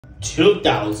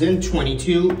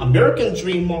2022 American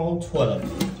Dream Mall toilet.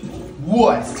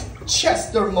 West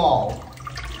Chester Mall,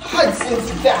 Hudson's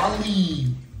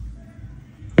Valley.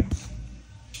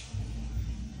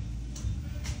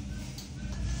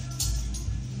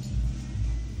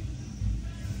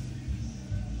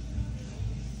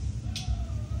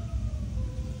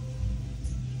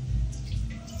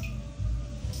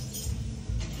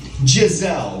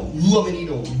 Giselle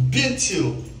Lamanito, been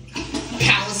to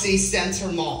Palisade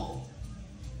Center Mall.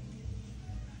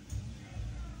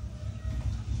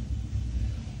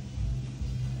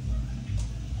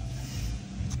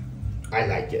 I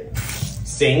like it.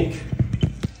 Sink.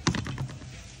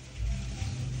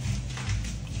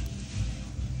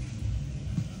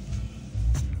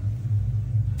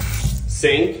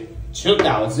 Sink.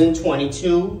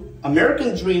 2022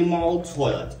 American Dream Mall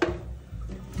toilet.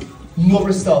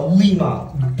 Marissa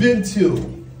Lima, been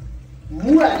to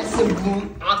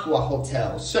Radisson Aqua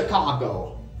Hotel,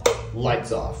 Chicago.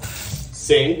 Lights off.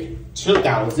 Sink.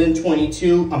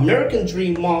 2022 American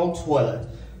Dream Mall toilet.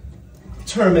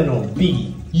 Terminal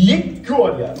B,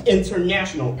 LaGuardia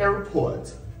International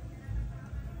Airport.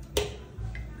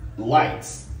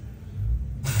 Lights.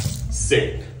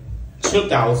 Sink.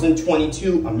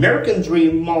 2022 American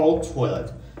Dream Mall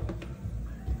toilet.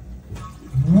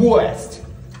 West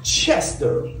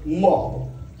Chester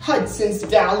Mall, Hudson's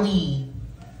Valley.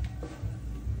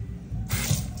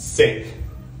 Sink.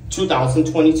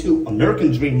 2022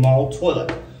 American Dream Mall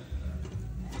toilet.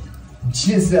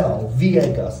 Giselle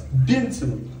Villegas, been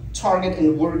to Target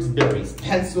in Wilkes-Barre,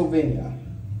 Pennsylvania.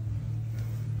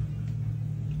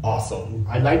 Awesome.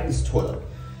 I like this toilet.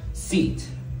 Seat.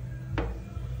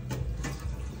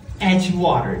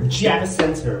 Edgewater Java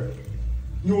Center,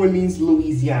 New Orleans,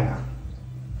 Louisiana.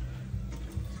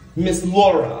 Miss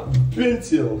Laura, been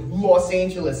to Los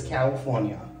Angeles,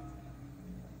 California.